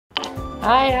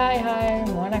Hi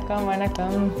வணக்கம்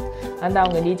அந்த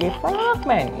அவங்க டிஜே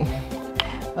ஃப்ராக்மேன்.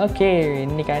 ஓகே,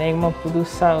 இன்றைக்கி அநேகமாக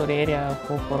புதுசாக ஒரு ஏரியா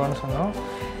போகிறோன்னு சொன்னோம்.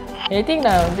 ஐ திங்க்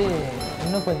நான் வந்து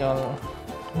இன்னும் கொஞ்சம்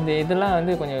இந்த இதெல்லாம்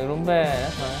வந்து கொஞ்சம் ரொம்ப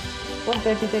ஒரு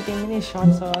 30 மினிட்ஸ்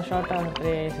ஷார்ட்டாக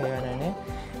ப்ளே செய்வேன் நான்.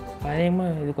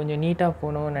 அநேகமாக இது கொஞ்சம் நீட்டாக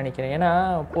போகணும்னு நினைக்கிறேன். ஏன்னா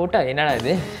போட்டால் என்னடா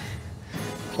இது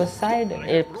பொசைடன்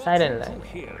இல்லை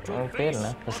அவன் பேர் என்ன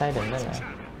பொசைடன் தானே?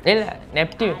 இல்லை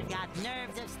நெப்டியூன்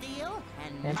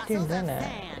தானே?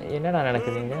 என்னடா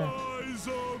நடக்குதுங்க?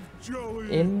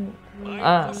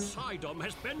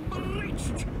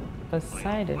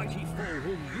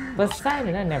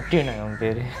 பொசைடனா நெப்டியூனா அவன்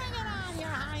பேர்?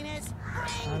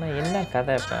 ஆனால் என்ன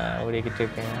கதை இப்போ ஓடிக்கிட்டு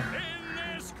இருக்கேன்.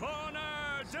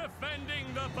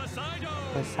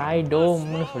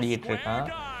 பொசைடோம்னு சொல்லிக்கிட்டு இருக்கான்.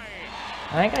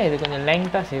 நினைக்கிறேன் இது கொஞ்சம்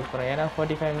லெங்க்த்தாக சேவ் போகிறேன். ஏன்னா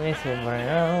 45 மினிட்ஸ் சேவ் போகிறேன்.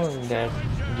 ஏன்னா இந்த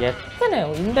எத்தனை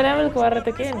இந்த லெவலுக்கு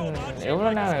வர்றதுக்கே எவ்வளோ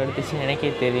நேரம் எடுத்துச்சுன்னு எனக்கே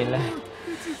தெரியல.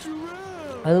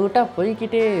 அது விட்டால்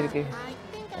போய்கிட்டே இருக்குது.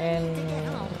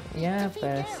 ஏன் இப்போ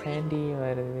சேண்டி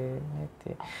வருது?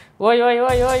 ஓய் ஓய்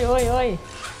ஓய் ஓய் ஓய் ஓய்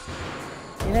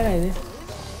என்னடா இது?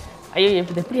 ஐயோ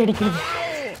எப்படி அடிக்கிறது?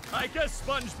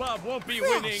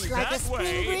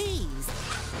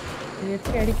 இது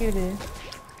எப்படி அடிக்கிறது?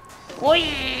 ஓய்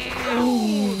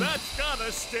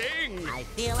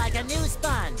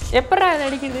எப்படா அது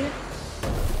அடிக்கிறது?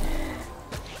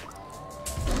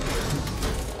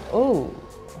 ஓ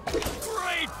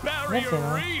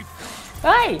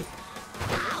hi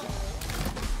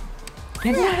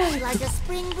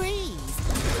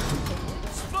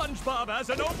SpongeBob has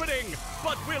an opening,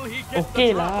 but will he get okay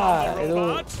the drop on the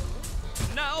robot?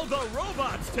 Now the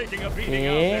robot's taking a beating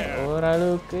out there.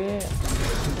 ஓரளவுக்கு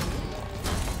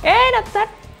நான்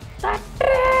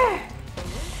தட்டுறேன்.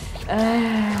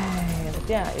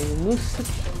 இது லூசு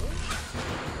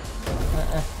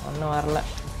ஒன்றும் வரல.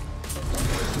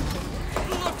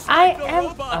 I am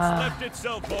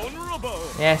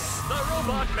yes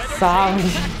sound.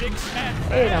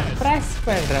 நான் ப்ரெஸ்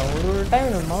பண்ணுறேன் ஒரு டைம்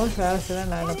இந்த மவுஸ் வேலை செய்ய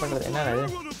நான் என்ன பண்ணுறது? என்ன அது?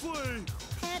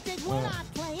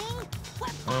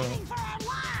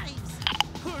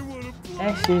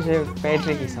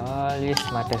 Patrick is always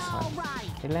smartest one.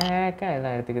 இல்லைக்கா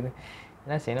எல்லாம் எடுத்துக்குது.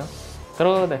 என்ன செய்யணும்?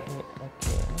 த்ரோ த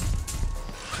ஓகே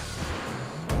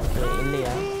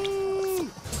இல்லையா?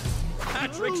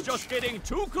 Patrick's just getting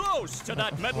too close to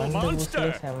that metal monster.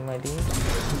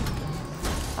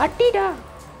 Attida.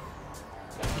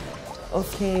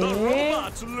 Okay. The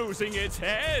robot's losing its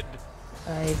head.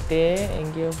 Aite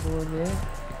enge podu.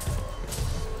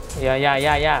 Yeah.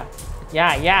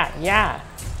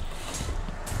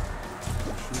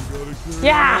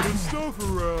 Yeah.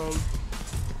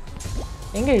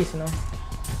 Enga isno?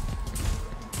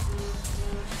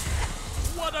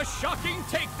 What a shocking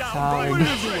takedown by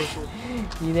Patrick.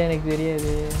 இது எனக்கு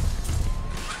தெரியாது.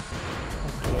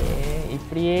 Okay,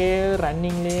 இப்படியே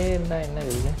ரன்னிங்லயே இருந்தா என்ன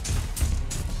தெரியும்?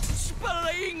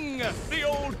 Spelling the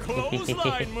old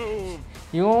clothesline move.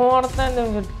 யோர்தான்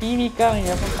இந்த டிவிக்கா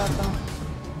எப்ப பார்த்தா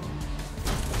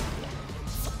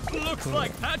Looks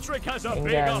like Patrick has a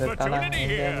big opportunity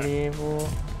here.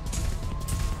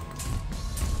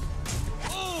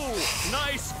 Oh,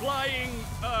 nice flying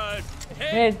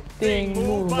heading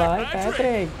move by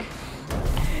Patrick.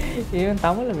 இவன்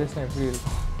தமிழ்ல பேசினா எப்படி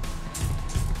இருக்கும்?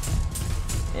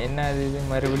 என்ன இது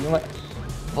மறுபடியும்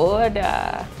போடா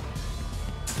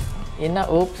என்ன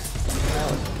ஓப்ஸ்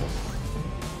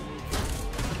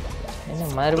என்ன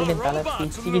மறுபடியும் தலை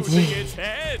பிச்சுக்கிச்சு.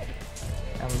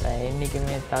 நம்ம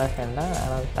என்றைக்குமே தலை ஃபேன் தான்,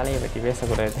 ஆனால் தலையை பற்றி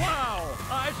பேசக்கூடாது.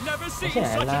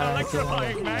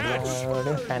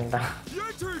 எல்லாரோட ஃபேன் தான்.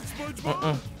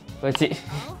 போச்சு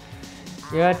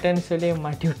யுவர்டன் சொல்லி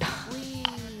மாட்டி விட்டான்.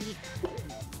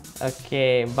 Okay,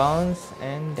 bounce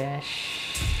and dash.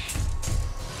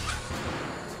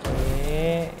 Okay,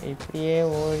 இப்படியே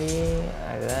ஓடி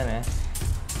அதுதானே.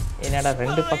 என்னடா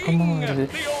ரெண்டு பக்கமும் வருது.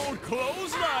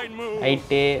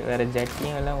 ஹைட்டு வேறு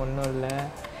ஜட்டியும் எல்லாம் ஒன்றும் இல்லை.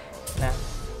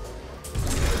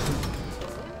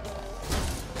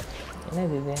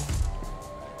 என்னது இது?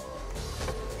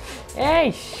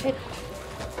 ஏய் ஷிட்.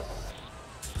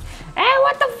 Hey,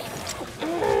 what the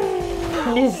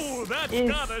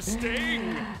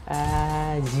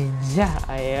ஜிஜா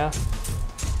ஐயா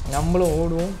நம்மளும்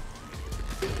ஓடுவோம்.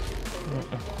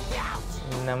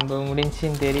 நம்ம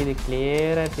முடிஞ்சுன்னு தெரியுது,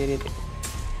 கிளியராக தெரியுது.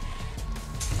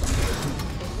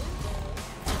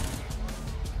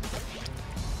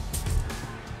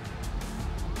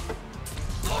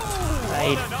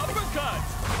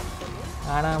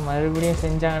 ஆனால் மறுபடியும்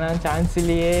செஞ்சாங்கன்னா சான்ஸ்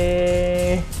இல்லையே.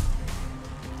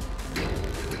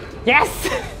 எஸ்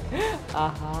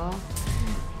ஆஹா,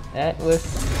 that was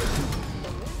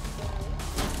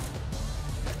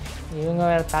இவங்க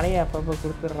வேற தலையை அப்பப்போ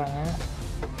கொடுத்துட்றாங்க.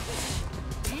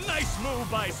 Nice move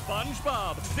by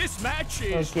SpongeBob. This match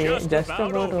is okay, just just about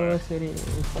about over. Over. சரி,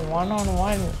 இப்போ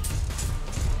 1-on-1.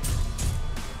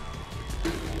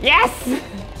 எஸ்,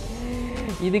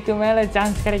 இதுக்கு மேலே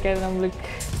சான்ஸ் கிடைக்காது நம்மளுக்கு.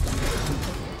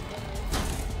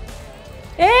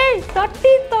 ஏய்,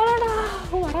 தட்டி தோடா,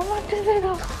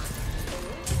 வரமாட்டேதுடா,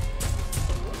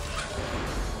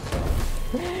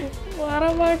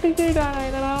 வரமாட்டேதுடா. நான்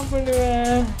என்னடா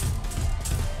பண்ணுவேன்?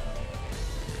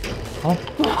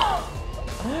 அப்பா,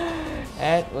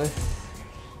 that was...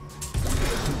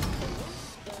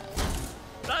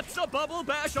 That's a bubble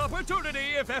bash opportunity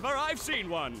if ever I've seen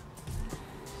one.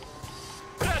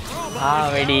 That robot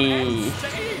is ready. down and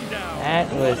staying down. That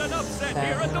was... What an upset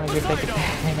here at the Poseidon.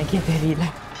 எனக்கே தெரியல.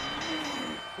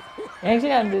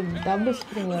 ஆக்சுவலி அந்த டபுள்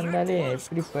ஸ்ப்ரிங் வந்தாலே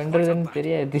எப்படி பண்ணுறதுன்னு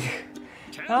தெரியாது.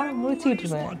 நான் முடிச்சுக்கிட்டு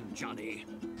இருப்பேன்.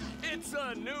 It's a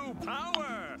new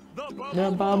power. The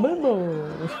bubble bowl.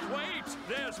 But wait,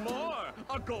 there's more.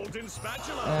 A golden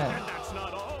spatula. And that's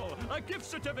not all. A gift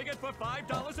certificate for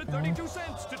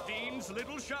 $5.32 to Dean's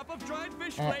Little Shop of Dried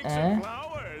Fish Flakes and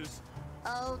Flowers.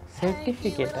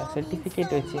 Certificate,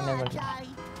 certificate வச்சு என்ன பண்ணுறது?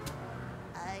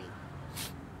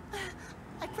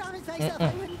 I promised myself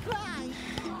I wouldn't cry.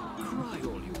 Cry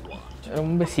all you want.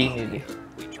 ரொம்ப scene இது.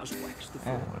 We just wax the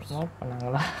floors. Note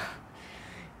பண்ணாங்களா?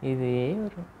 இதே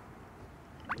ஒரு...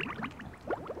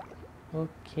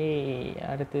 okay,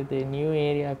 அடுத்தது new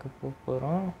ஏரியாவுக்கு போக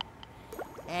போகிறோம்.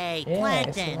 Hey, Yes,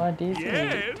 Plankton. what is it?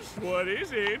 Yes, what is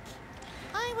it?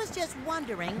 I was just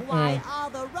wondering why all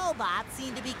the robots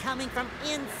seem to be coming from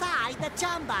inside the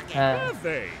chum bucket. Have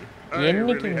they? I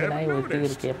என்னைக்கு really இந்த நாய் haven't ஒத்து noticed.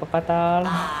 இருக்கு, எப்போ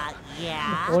பார்த்தாலும் Yeah.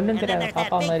 ஒன்றும் And then தெரியாத there's that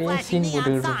பாப்பா big மாதிரியே flashing சீன் neon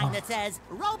போட்டுக்கிட்டு sign இருக்கோம். that says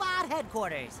Robot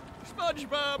Headquarters.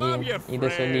 SpongeBob, I'm your இதை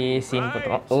சொல்லி friend, சீன் right?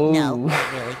 போட்டுறோம். No, O, not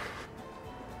really.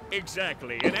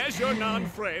 Exactly, and as your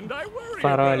non-friend, I worry about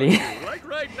பரவாயில்லையே. you. Like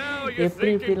right now, you're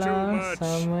எப்படி thinking too இப்படிலாம் much.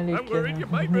 I'm worried you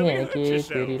might சமாளிக்கணும்னு really hurt எனக்கே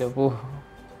yourself. தெரியல. போ,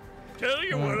 Tell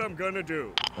you what I'm gonna do.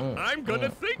 I'm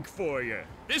gonna think for you.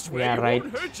 This way Yeah, you right.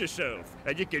 won't hurt yourself,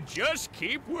 and you can just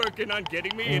keep working on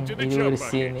getting me into the இது jump ஒரு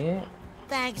bucket. Seenu.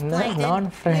 Thanks, No, Plankton.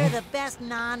 non-friend. You're the best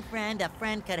non-friend a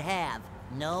friend could have.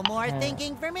 No more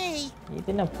thinking for me. இது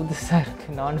என்ன புதுசாக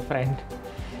இருக்குது, நான் friend.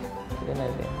 இது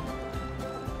என்னது?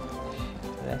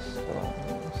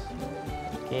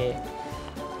 Okay,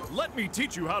 Let me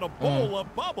teach you how to bowl a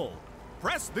bubble.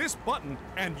 Press this button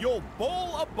and you'll bowl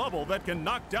a bubble that can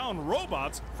knock down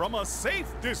robots from a safe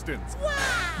distance.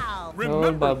 Wow!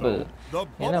 Remember, bubble. the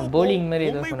ஏன்னா bubble bowling bowl மாதிரி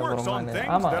ஏதோ only பண்ண works on போகிறோமா?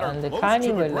 things ஆமாம், that are அந்த close to the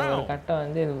கார்னிவலில் ஒரு ground. கட்டம்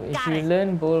வந்து if you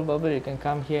learn bowl bubble you can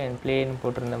come here and play ன்னு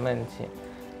போட்டிருந்த மாதிரி இருந்துச்சு.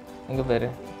 இங்கே பாரு.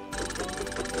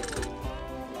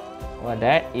 Well,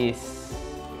 that is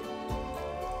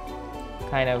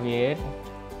kind of weird.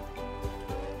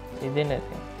 இது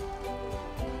என்னது?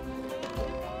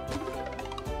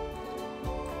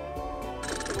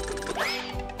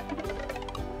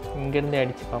 இங்கேருந்து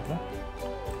அடிச்சு பார்ப்போம்.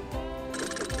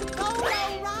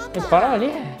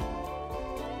 பரவாயில்லையே,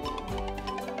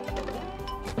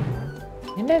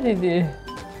 என்னது இது?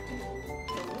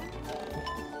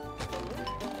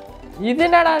 இது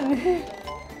என்னடா இது?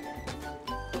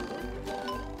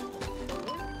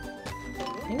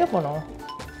 எங்க போனோம்?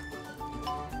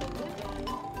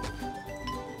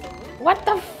 What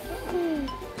the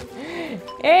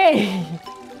Hey!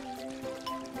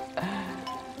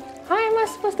 How am I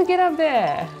supposed to get up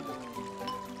there?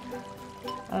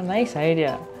 Nice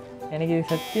idea. எனக்கு இது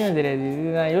சத்தியமாக தெரியாது.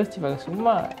 இது நான் யோசிச்சு பார்க்க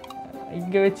சும்மா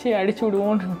இங்கே வச்சு அடிச்சு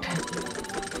விடுவோன்னு விட்டேன்.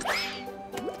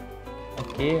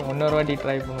 ஓகே, இன்னொரு வாட்டி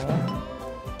ட்ரை பண்ணுவோம்.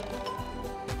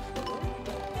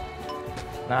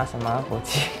 நாசமாக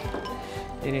போச்சு.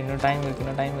 சரி, இன்னும்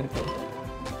டைம் இருக்குது.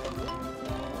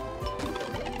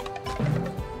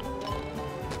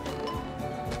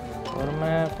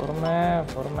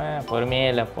 பொறுமையே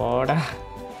இல்லை போடா.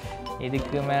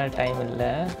 இதுக்கு மேலே டைம் இல்லை.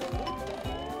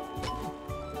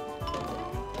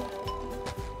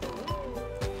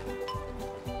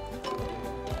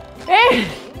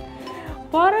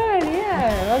 பரவாயில்லையே,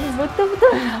 அது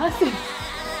ஆசை.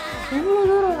 இவ்வளோ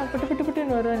தூரம் நான்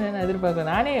பட்டுன்னு வருவேன் நான் எதிர்பார்க்கல.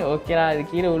 நானே ஓகேடா, அது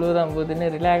கீழே விழுவதான்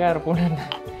போகுதுன்னு ரிலாக்ஸாக இருப்போன்னு.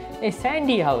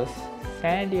 சாண்டி ஹவுஸ்,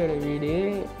 சாண்டியோட வீடு.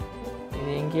 இது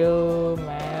எங்கேயோ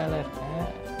மேலே இருக்கேன்.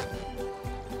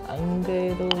 அங்கே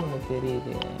ஏதோ ஒன்று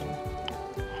தெரியுது.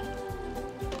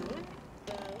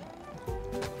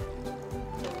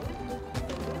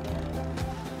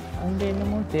 அங்கே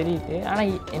என்னமோ தெரியுது,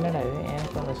 ஆனால் என்னடா இது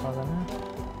எனக்கு வந்து சொன்னேன்னா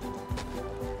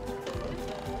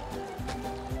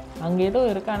அங்கே ஏதோ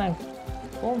இருக்கா, ஆனால்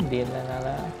போக முடியல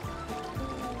என்னால்.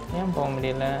 ஏன் போக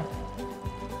முடியல?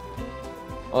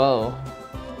 ஓ,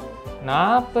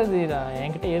 40 தான்.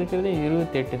 என்கிட்ட இருக்கிறது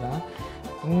 28 தான்.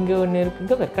 இங்கே ஒன்று இருக்குது.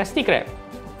 இங்கே பாரு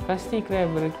கஸ்தி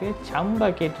கிராப் இருக்குது.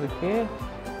 சம்பாக்கெட் இருக்குது.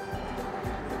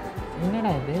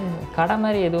 என்னடா இது கடை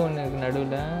மாதிரி ஏதோ ஒன்று இருக்குது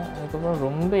நடுவில். அதுக்கப்புறம்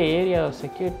ரொம்ப ஏரியாவை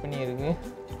செக்யூர் பண்ணியிருக்கு.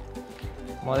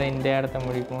 இந்த இடத்த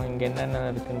முடிப்போம். இங்கே என்னென்ன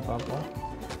இருக்குதுன்னு பார்ப்போம்.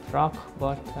 ராக்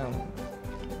பாட்டம்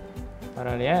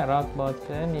பரவாயில்லையா? Rock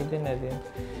bottom. இது என்னது?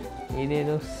 இது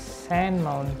ஏதோ சாண்ட்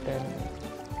மவுண்டன்.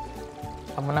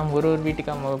 அப்போ நம்ம ஒரு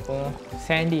வீட்டுக்கு அம்மா வைப்போம்.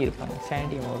 சாண்டி இருப்பாங்க.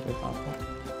 சாண்டி அம்மா போய் பார்ப்போம்.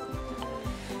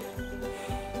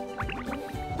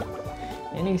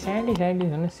 எனக்கு சாண்டி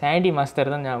சொன்னால் சாண்டி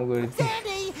மாஸ்டர் தான் ஞாபகம் வருது.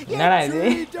 என்னடா இது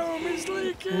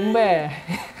ரொம்ப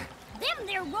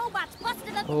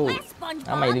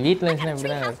ஆமாம் இது வீட்டில் இருந்துச்சுன்னா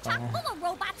இப்படி தான் இருப்பாங்க.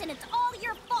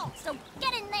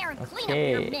 ஓகே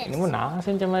இன்னமும் நான்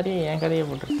செஞ்ச மாதிரி என் கதையை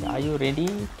போட்டுருக்கு. Are you ready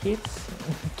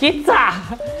கிட்ஸா?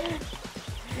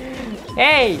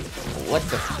 ஏய்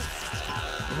வாட்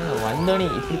வந்தோனே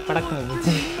இப்படி படக்கம்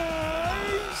இருந்துச்சு.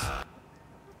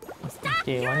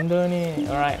 ஓகே வந்தோனே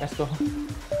ஆல்ரைட் லெட்ஸ் கோ.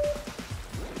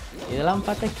 இதெல்லாம்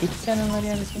பார்த்தா கிட்ஸ் சேனல்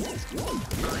மாதிரியா இருக்கு.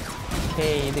 ஓகே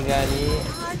இது காலி.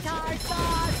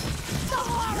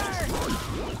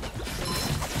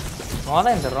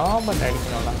 மொதல் இந்த ராபர்ட்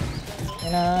அடிக்கணும்ல.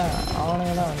 ஏன்னா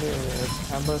அவனுங்க தான் வந்து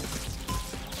ராபர்ட்.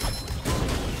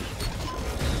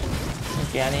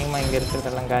 ஓகே அதிகமாக இங்கே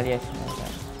இருக்கிறதெல்லாம் காலியாச்சு.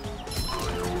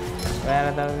 வேறு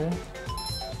ஏதாவது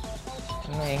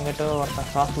இன்னும் எங்கிட்ட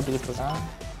ஒருத்தன் சாஃப்ட் விட்டுக்கிட்டு இருக்கான்.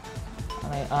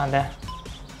 அந்த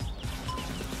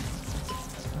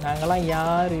நாங்களாம்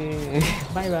யாரு?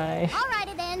 By by.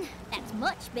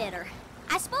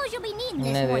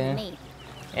 என்னது?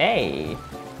 ஏய்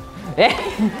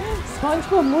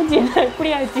SpongeBob மூஞ்சி எப்படி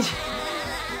ஆச்சு?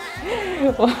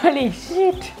 holy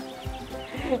shit.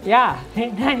 யா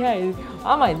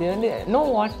ஆமாம் இது வந்து நோ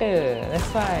வாட்டர்.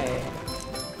 தட்ஸ் வை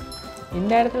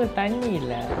இந்த இடத்துல தண்ணி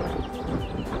இல்லை.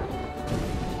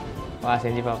 வா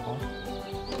செஞ்சு பார்ப்போம்.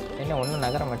 என்ன ஒன்றும்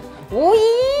நகர மாட்டேன். ஓய்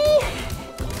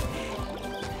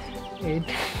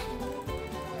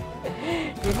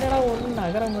என்னடா ஒன்றும்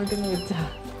நகர மாட்டேன்னு வச்சா.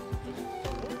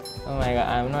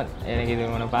 எனக்கு இது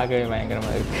ஒன்று பார்க்கவே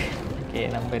பயங்கரமாக இருக்குது. ஓகே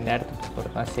நம்ம இந்த இடத்துக்கு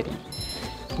போகிறதா சரி.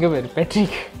 இங்கே போயிரு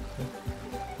பேட்ரிக்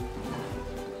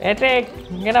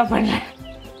இங்கே என்ன பண்ணுறேன்?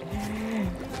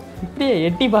 இப்படியே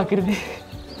எட்டி பார்க்குறது.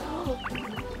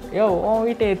 யோ உன்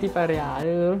வீட்டை எத்தி பாரு.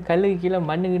 அது கல்லுக்கு கீழே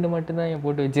மண்ணுக்கிட்டு மட்டும்தான் என்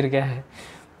போட்டு வச்சுருக்கேன்.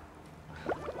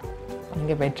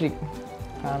 இங்கே பேட்ரிக்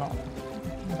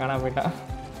காணா போயிட்டான்.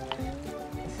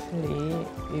 சரி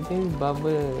இது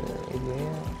பபு. இது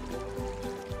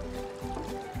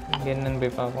இங்கே என்னன்னு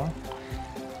போய் பார்ப்போம்.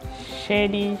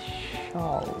 Shady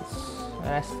shawls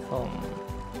restroom.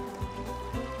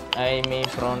 ஐ மே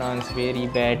ப்ரொனவுன்ஸ் வெரி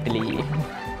பேட்லி.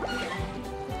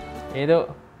 ஏதோ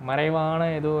மறைவான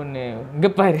ஏதோ ஒன்று. இங்கே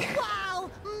பாரு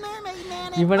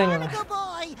இவனுங்க.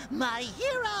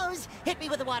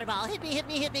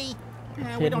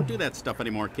 We don't do that stuff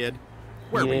anymore, kid.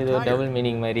 ஏதோ டபுள்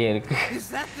மீனிங் மாதிரியே இருக்கு. Is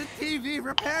that the TV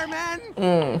repairman?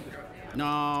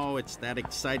 No, it's that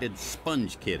excited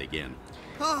sponge kid again.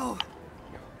 Oh,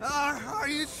 are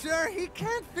you sure he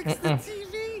can't fix the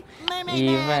TV?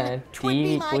 இவன்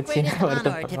டிவி போச்சுன்னு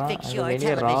வருத்தப்படுறான். அது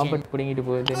வெளியே Robert பிடிங்கிட்டு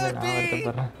போகுதுன்னு நான்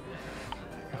வருத்தப்படுறேன்.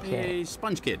 Hey,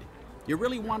 sponge kid, you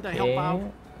really want to help out?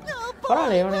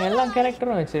 பரவாயில்ல இவனுங்க எல்லா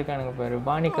கேரக்டரும் வச்சிருக்கானுங்க பாரு.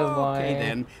 பானிக்கல் பாய்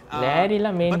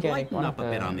லேரிலாம் மெயின்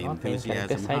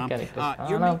கேரக்டர். Side character.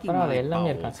 ஆனால் பரவாயில்ல எல்லாமே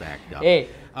இருக்காங்க. ஏய்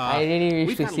I really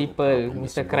wish to see Pearl,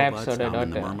 Mr. Krabs-ஓட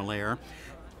daughter.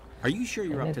 Are you sure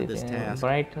you're up to this task?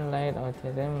 Bright light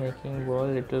autism making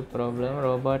bold little problem.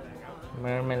 Robot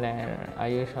Mermalair.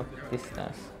 Are you up to this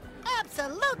task?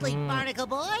 Absolutely, Barnacle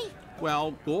Boy. Well,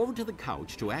 go over to the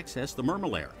couch to access the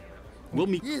Mermalair. We'll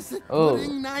meet. Is it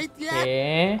pudding night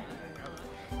yet?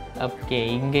 Okay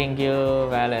இங்கே எங்கேயோ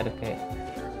வேலை இருக்குது.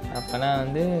 அப்போனா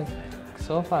வந்து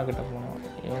sofa கிட்ட போகணும்.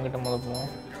 இவங்ககிட்ட முதல்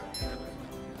போவோம்.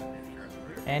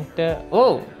 என்டர். ஓ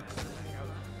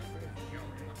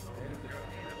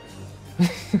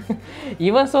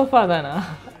இவன் சோஃபா தானா?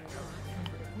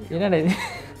 என்னடா இது?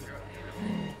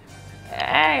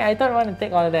 I thought want to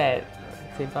take all that.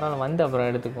 சரி பரவாயில்ல வந்து அப்புறம்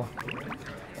எடுத்துக்குவோம்.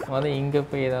 முதல்ல இங்கே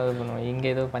போய் ஏதாவது பண்ணுவோம். இங்கே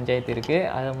ஏதோ பஞ்சாயத்து இருக்குது,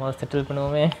 அதை முதல்ல செட்டில்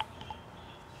பண்ணுவோமே.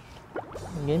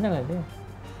 இங்கே என்ன இது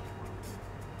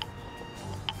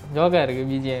ஜோகா இருக்குது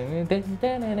BGM.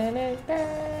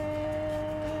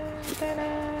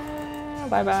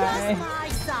 Bye bye.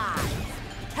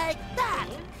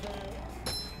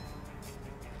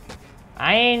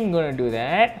 I ain't gonna do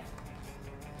that.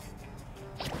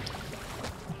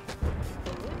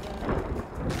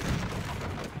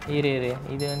 இரு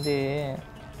இது வந்து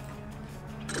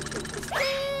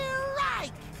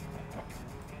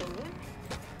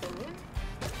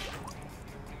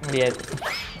முடியாது.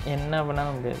 என்ன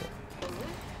பண்ணாலும் முடியாது.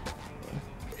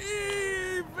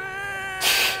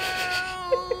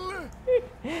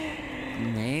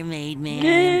 Mermaid Man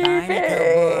and Barnacle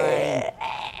Boy.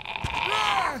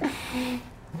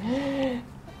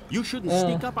 You shouldn't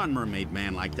sneak up on Mermaid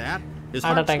Man like that. His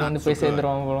Heart heart's attack not வந்து so போய் good.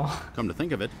 சேர்ந்துருவாங்க போல. Come to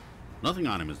think of it, nothing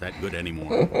on him is that good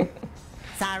anymore.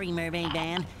 Sorry, Mermaid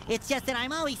Man. It's just that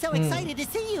I'm always so excited to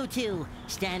see you two.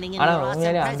 Standing in ஆனா your awesome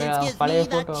உண்மையிலே presence அந்த gives me பழைய the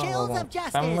photo chills of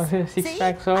நம்ம justice. 6 See?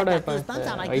 packs I've ஓட got இப்ப goosebumps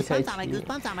on my goosebumps on my வயசாச்சு.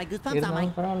 goosebumps on my goosebumps on my...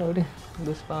 இருந்தாலும் பரவாயில்ல விடு.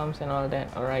 Goosebumps and all that.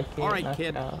 Alright kid. All right,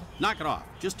 kid, knock it off.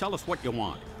 Just tell us what you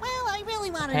want. Well, I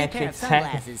really want a new pair of Patrick sat.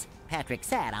 sunglasses. Patrick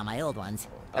sat on my old ones.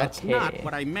 That's Okay. not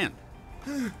what I meant.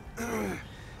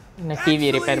 என்ன TV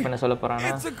repair பண்ண சொல்ல போறானா?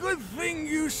 It's a good thing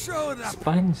you showed up,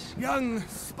 Sponge. young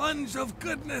sponge of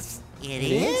goodness. It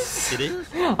is? It is?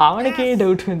 அவனுக்கே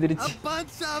doubt வந்துருச்சு. A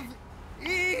bunch of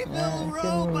evil it's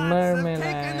robots have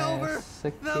taken Mermalair over the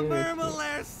security.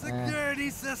 Mermalair security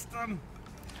system.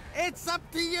 It's up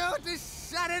to you to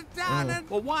shut it down and...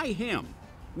 Well, why him?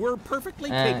 We're perfectly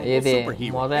capable இது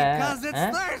superheroes. மொத Because it's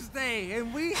Thursday and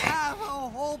we have a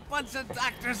whole bunch of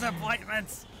doctor's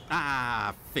appointments. Ah,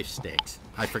 fish sticks.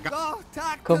 I forgot. Go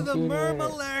talk to the Computer.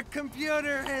 Mermalair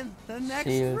computer in the next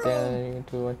she'll tell room. you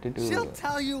to what to do. She'll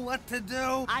tell you what to do.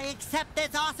 I accept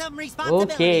this awesome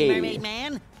responsibility, Okay. Mermaid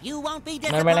Man. You won't be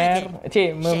Mermalair,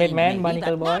 disappointed. Mermaid Shame Man, me,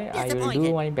 Barnacle but Boy, not I will do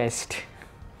disappointed. my best.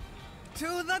 To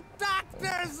the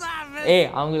doctor's office. ஏய்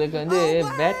அவங்களுக்கு வந்து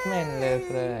பேட்மேன்ல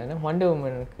இருக்கிற wonder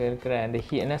உமனுக்கு இருக்கிற அந்த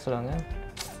என்ன சொல்லுவாங்க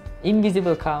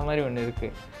invisible கா மாதிரி ஒன்று இருக்கு.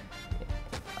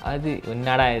 அது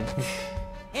என்னடா இது?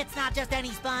 It's not just any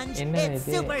sponge. என்ன It's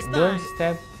இது? super Don't sponge.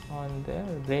 step on the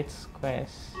red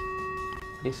squares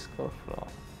disco floor.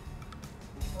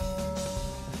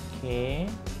 Okay.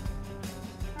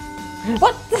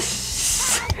 What the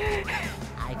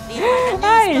I feel like a new sponge.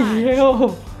 Hey, yo.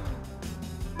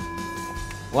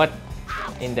 What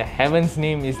in the heaven's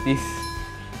name is this?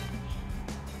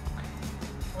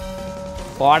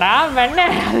 போடா வெண்ணே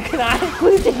அதுக்கு நான்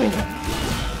குதிச்சு போயிட்டேன்.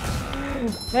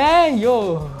 யோ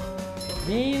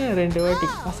நீனு 2 வாட்டி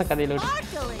காச கதையில விட்டு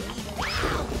Sparkly.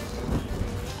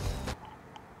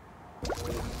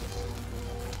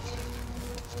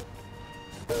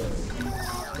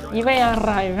 இவன்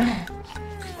யாரா இவன்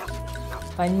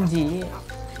பஞ்சி.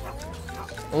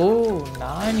 ஓ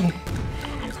நான்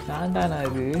தானா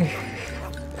அது?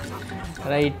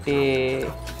 ரைட்டு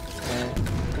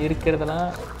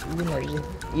இருக்கிறதெல்லாம் இது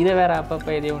இதை வேற அப்பப்போ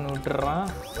எதையோ ஒன்று விட்டுறான்.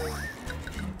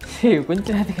 சரி கொஞ்ச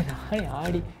நேரத்துக்கு நானே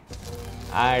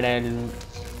ஆடல்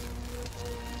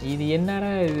இது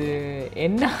என்னடா இது?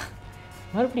 என்ன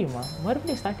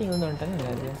மறுபடியும் ஸ்டார்டிங் வந்து வந்துட்டேன்னு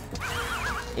இல்லை அது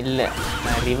இல்லை,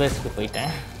 நான் ரிவர்ஸ்க்கு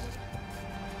போயிட்டேன்.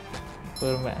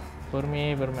 பொறுமை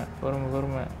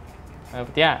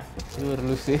பார்த்தியா இது ஒரு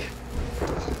லூஸு.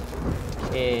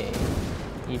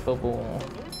 இப்போ போவோம்.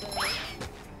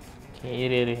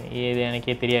 இரு இது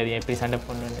எனக்கே தெரியாது எப்படி சண்டை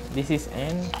பண்ணணுன்னு.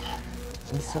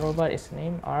 This robot is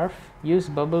named Arf. Use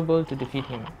bubble bowl to defeat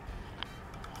him.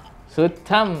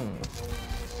 சுத்தம்.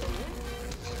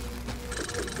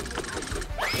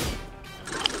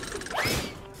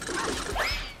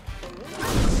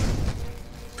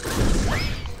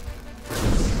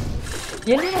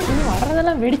 என்ன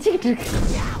வர்றதெல்லாம் வெடிச்சுக்கிட்டு இருக்கு.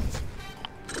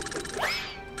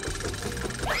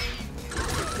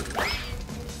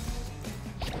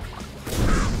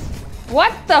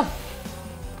 What the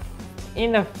in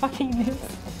the fucking name?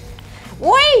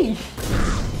 Wait!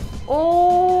 Oh,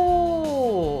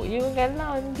 இவங்க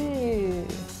எல்லாம் வந்து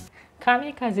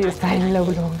காமிகாசி ஸ்டைல்ல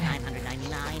உள்ளவங்க.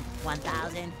 999,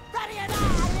 1000. Ready or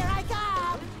not, here I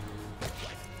come!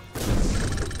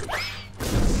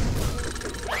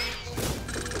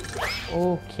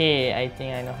 Okay, I think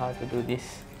I know how to do this.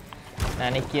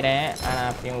 நினைக்கிறேன், ஆனால்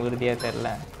அப்படியும் உறுதியாக தெரில.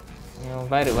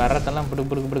 பாரு வர்றதெல்லாம்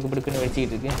புடுக்குன்னு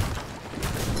வச்சுக்கிட்டு இருக்கு.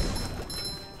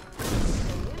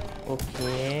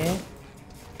 Okay,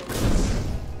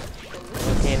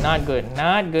 not good.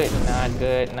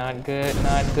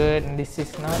 This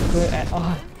is not good at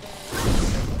all.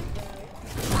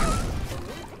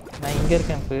 நான் இங்கே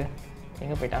இருக்கேன். இப்போ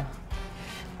எங்கே போயிட்டான்?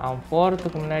 அவன்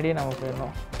போகிறதுக்கு முன்னாடியே நம்ம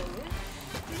போயிடணும்.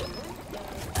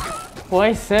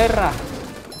 போய் சேர்றா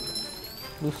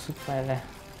லூசு பையல.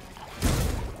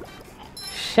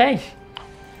 ஷை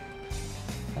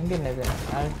அங்கே என்னது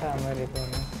ஆல்டா மாதிரி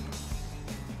இருக்கணும்.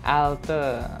 ஆல்டா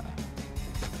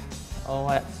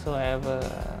whatsoever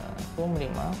போக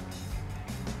முடியுமா?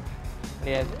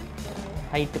 முடியாது.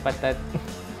 ஹைட்டும்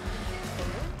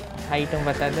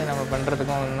பத்தாது, நம்ம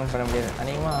பண்ணுறதுக்கும் ஒன்றும் பண்ண முடியாது.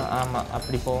 அநேகமாக ஆமாம்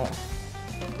அப்படி போவோம்.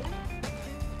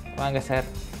 வாங்க sir.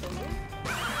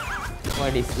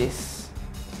 What is this?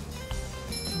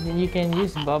 You can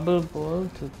use bubble bowl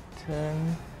to turn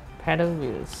paddle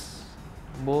wheels.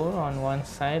 Bowl on one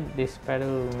side, this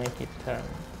paddle will make it turn.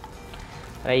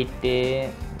 Right.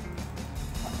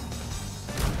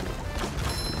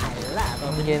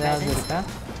 இங்கே ஏதாவது இருக்கா?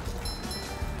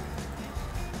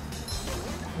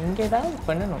 இங்கே ஏதாவது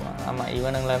பண்ணணுமா? ஆமாம்,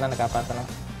 இவனுங்களை தான்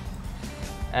காப்பாற்றணும்.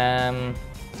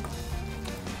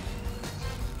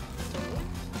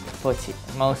 போச்சு.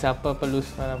 மவுஸ் அப்பப்போ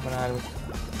லூஸ் பண்ண ஆரம்பிச்சு.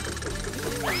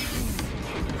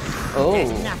 Oh.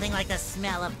 There's nothing like the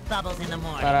smell of bubbles in the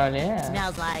morning. பரவாயில்லையே.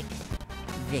 Smells like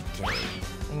victory.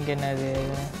 இங்கே என்னது?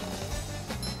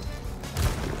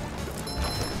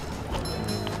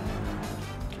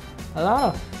 A lot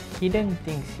of hidden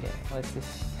things here. What's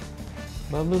this?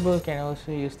 Bubble ball can also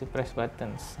use to press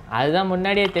buttons. அதுதான்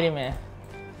முன்னாடியே தெரியுமே.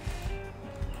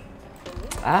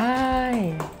 Ay.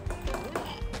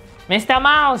 Mr.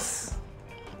 Mouse,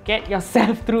 get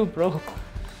yourself through, bro.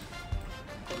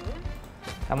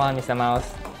 Come on, Mr. Mouse.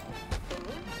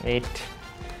 Wait.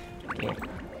 Okay.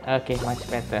 Okay, much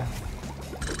better.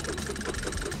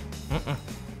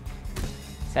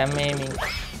 Some aiming.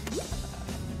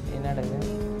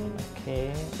 Okay,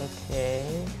 okay,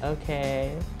 okay.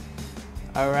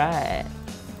 Alright.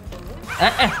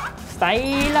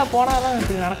 Style போனாதான்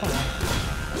இப்படி நடக்கும்.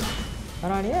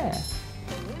 பரவாயில்லையே.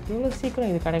 இவ்வளோ சீக்கிரம்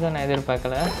இது கிடைக்கும் நான்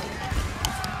எதிர்பார்க்கல.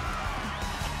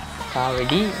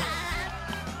 காவடி.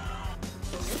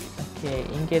 ஓகே,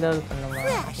 இங்கே ஏதாவது பண்ணுமா?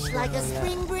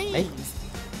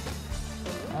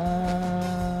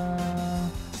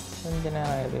 கொஞ்ச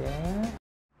நேரம் ஆகுது.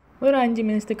 ஒரு 5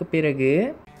 நிமிஷத்துக்கு பிறகு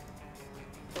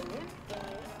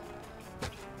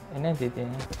என்ன இது?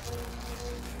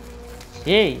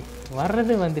 ஏய்,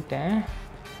 வர்றது வந்துட்டேன்.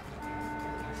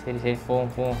 சரி சரி,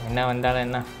 போவோம் போவோம். என்ன வந்தாலும்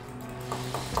என்ன?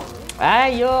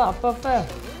 ஐயோ, அப்பப்ப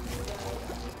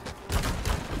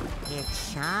It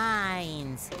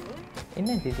shines. என்ன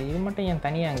இது? இது மட்டும் ஏன்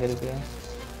தனியாக அங்கே இருக்கு?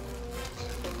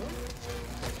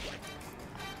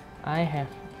 I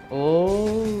have.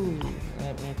 Oh,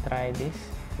 let me try this.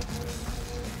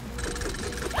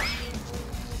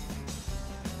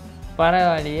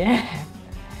 பரவாயில்லையே.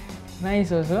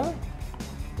 நைஸ் ஓசோ.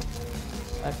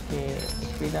 ஓகே,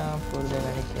 இப்படிதான் போகிறது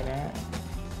நினைக்கிறேன்.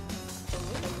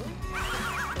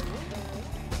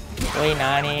 போய்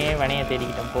நானே வனையை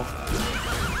தேடிக்கிட்டேன் போ.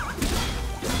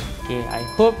 Okay, I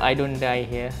hope I don't tie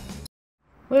here.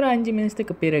 ஒரு 5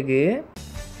 நிமிஷத்துக்கு பிறகு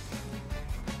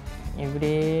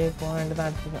இப்படியே போனட்டு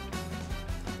தான் இருக்கேன்.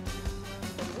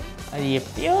 அது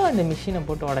எப்படியோ அந்த மிஷினை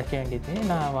போட்டு உடைக்க வேண்டியது.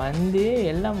 நான் வந்து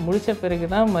எல்லாம் முடித்த பிறகு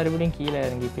தான் மறுபடியும் கீழே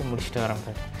இறங்கி போய் முடிச்சுட்டு வரேன்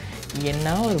பாரு.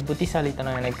 என்ன ஒரு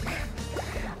புத்திசாலித்தனம் எனக்கு.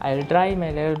 I will try my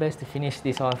level best to finish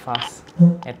this all fast.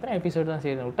 எத்தனை எபிசோடு தான்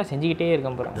செய்யணும், விட்டா செஞ்சுக்கிட்டே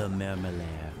இருக்கேன் போகிறேன். The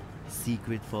Mermalair,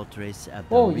 secret fortress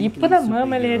at O, the இப்போ தான்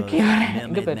Mermalair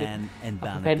இங்கே பாரு.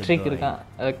 பேட்ரிக் இருக்கான்.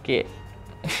 ஓகே,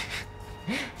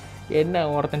 என்ன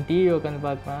ஒருத்தன் டிவி உட்காந்து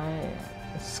பார்க்கலாம்.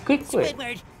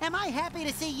 Squidward, am I happy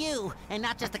to see you? And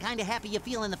not just the kind of happy you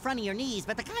feel in the front of your knees,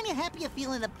 but the kind of happy you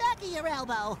feel in the back of your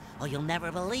elbow. Oh, you'll never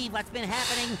believe what's been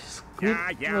happening.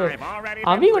 Yeah, I've already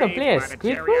Are been we gonna briefed play a by the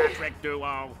Squidward? geriatric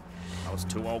duo. Those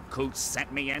two old coots sent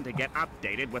me in to get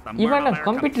updated with the Even a Mermalair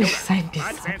computer computer. scientist.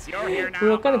 But since you're here now,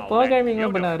 இவன் உட்காந்து I'll programming let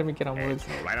you பண்ண do it. ஆரம்பிக்கிறான் போல. It's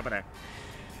right over there.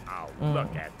 Oh,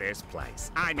 look at this place.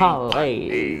 I mean,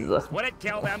 Please. would it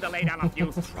kill them to lay down a few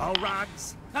throw rugs?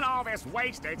 And all this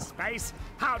wasted space?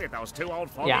 How did those two old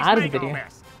fogies யாருக்கு make all தெரியும்?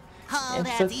 this? Oh,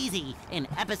 that's easy. In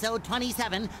episode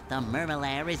 27, the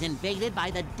Mermalair is invaded by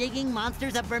the digging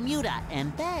monsters of Bermuda, and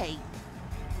they...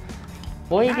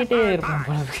 போய்கிட்டே இருப்பான்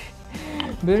போல இருக்கு.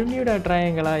 பெர்மியூடா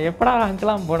ட்ரையாங்கிளா? எப்படா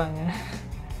அங்கெல்லாம் போனாங்க?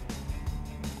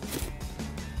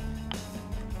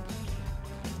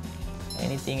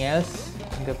 Anything else?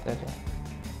 இங்கே பாரு,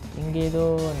 இங்கே ஏதோ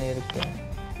ஒன்று இருக்கு.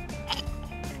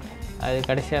 அது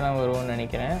கடைசியாக தான் வருவோம்னு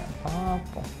நினைக்கிறேன்.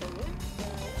 பார்ப்போம்.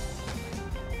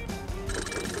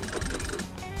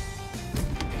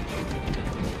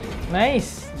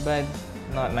 Nice, but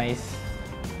not nice.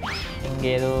 இங்கே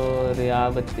ஏதோ ஒரு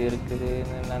ஆபத்து இருக்குது,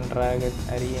 நன்றாக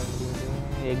அறிய முடியுது.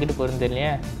 எங்கிட்டு போகிறது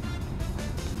இல்லையா?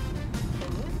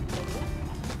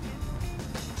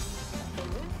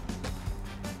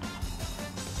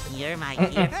 You're my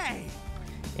hero.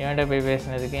 இவன்கிட்ட போய்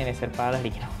பேசுனதுக்கு என்னை சார் பால்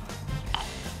அடிக்கணும்.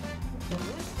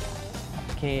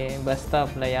 ஓகே, பஸ்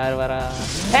ஸ்டாப்பில் யார் வரா?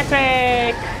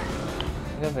 பேட்ரிக்!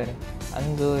 எங்கே பேர்?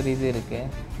 அங்கே ஒரு இது இருக்குது,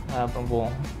 அப்புறம்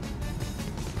போவோம்.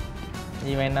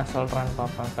 இவன் என்ன சொல்கிறான்னு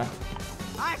பார்ப்பான்ப்பா.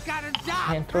 I've got a job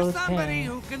for somebody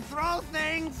who can throw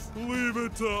things. Leave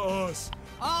it to us.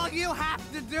 All you have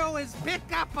to do is pick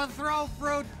up a throw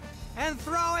fruit and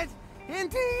throw it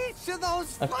into each of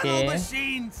those funnel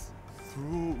machines.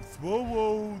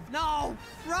 No,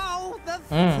 throw the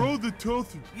Throw the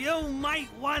toaster. You might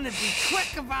want to be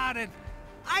quick about it.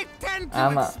 I tend to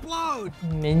Ama. explode.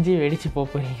 நெஞ்சி வெடிச்சு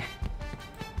போறீங்க.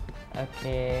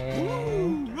 Okay.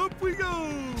 Woo, up we go.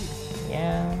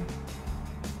 Yeah.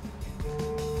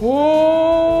 Whoa!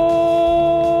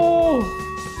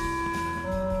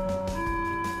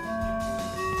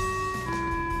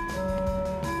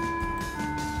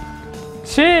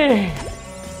 Shit!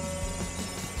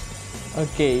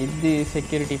 Okay, இது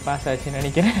security pass ஆச்சுன்னு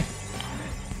நினைக்கிறேன்.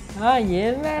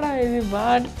 என்னடா இது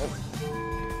பாட்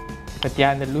பத்தியா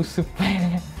அந்த லூசு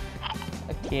பையன்.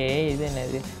 ஓகே இது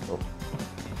என்னது?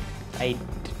 Right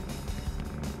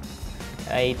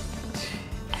right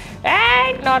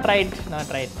not right.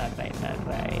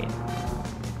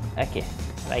 Okay,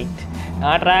 right,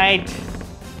 not right.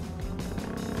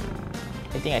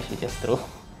 I think I should just throw.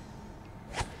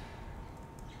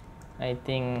 I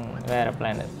think where a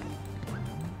planet.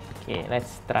 Okay,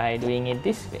 let's try doing it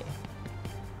this way.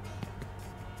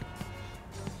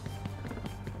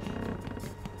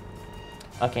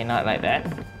 Okay, not like that.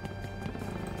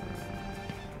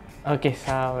 Okay,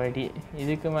 savadi.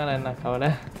 Idukku mela enna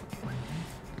kavala?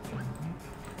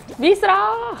 Visra!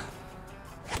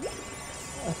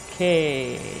 Okay,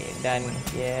 done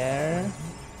here.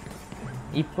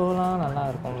 இப்போலாம் நல்லா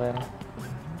இருக்கும் பாரு.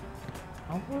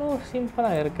 அவ்வளோ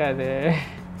சிம்பிளா இருக்காது.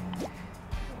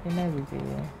 என்னது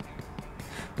இது?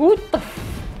 What the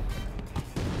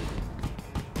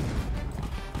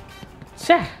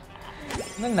ச்சே!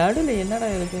 நான் நடுவில் என்னடா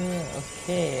இருக்கு?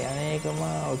 ஓகே,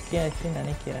 அநேகமாக ஓகே ஆச்சுன்னு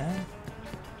நினைக்கிறேன்.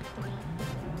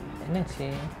 என்னாச்சு?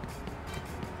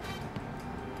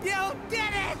 You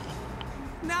did it!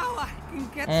 Now I can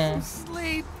get some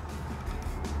sleep.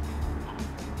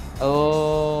 ஓ,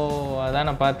 அதான்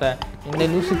நான் பார்த்தேன். இந்த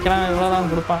லூசுக்கெல்லாம் இவ்வளோதான்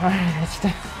கொடுப்பாங்க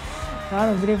நினச்சிட்டேன்.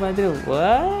 நானும் இப்படியே பார்த்துட்டு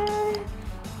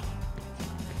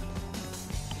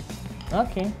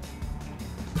ஓகே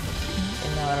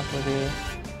என்ன வரப்போகுது?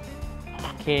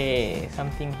 Okay,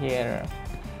 something here.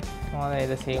 முதல்ல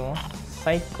இதை செய்வோம்.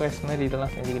 சைட் குவெஸ்ட் மாதிரி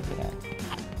இதெல்லாம் செஞ்சுக்கிட்டு இருக்கேன்.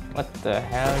 What the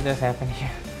hell just happened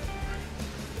here?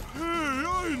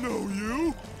 I know you.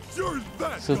 You're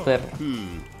that. Super.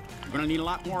 We're gonna need a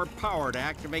lot more power to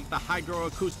activate the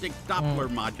hydroacoustic Doppler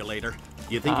modulator.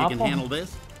 You think you can handle this?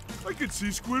 I can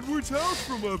see Squidward's house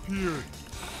from up here.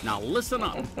 Now listen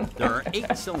up. There are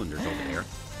 8 cylinders over there.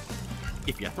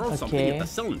 If you throw something at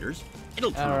the cylinders,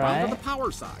 it'll turn around to the power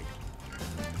side.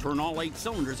 Turn all 8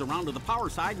 cylinders around to the power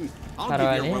side and I'll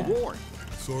give you a reward.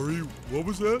 Sorry, what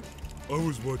was that? I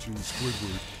was watching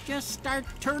Squidward. Just start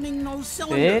turning those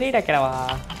cylinders. Very takarawa.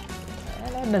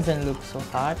 That doesn't look so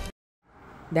hard.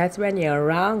 That's when you're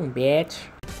wrong, bitch.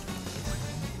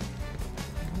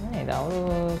 இது அவ்வளோ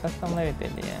கஷ்டமாகவே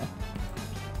தெரியலையா?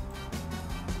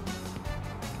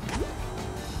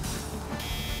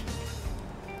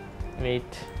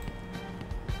 Wait.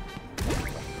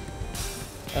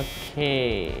 Okay.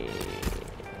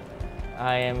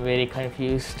 I am very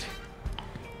confused.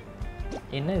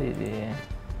 என்னது இது?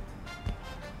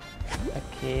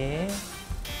 Okay.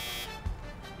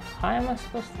 How am I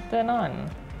supposed to turn on?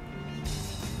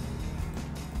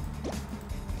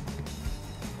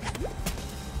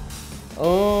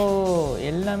 ஓ,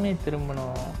 எல்லாமே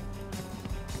திரும்பணும்.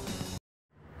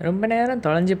 ரொம்ப நேரம்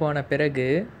தொலைஞ்சு போன பிறகு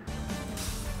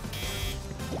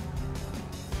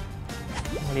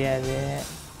முடியாது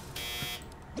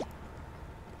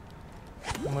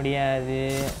முடியாது.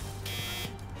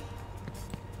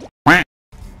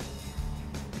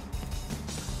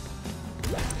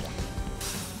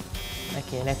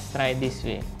 Okay, let's try this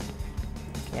way.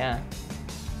 Yeah.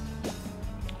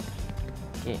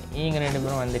 Okay, நீங்க ரெண்டு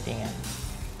பேரும் வந்துட்டீங்க.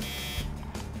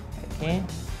 Okay.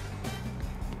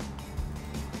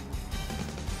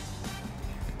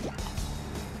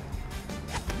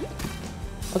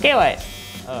 Okay, why?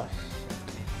 Oh.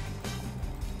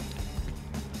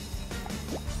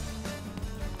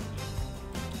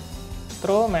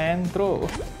 Throw, man, throw.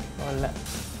 இல்ல,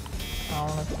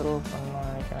 அவனை throw பண்ணணும்னு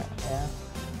நினைக்கிறேன்.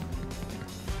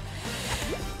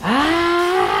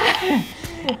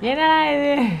 என்னடா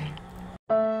இது?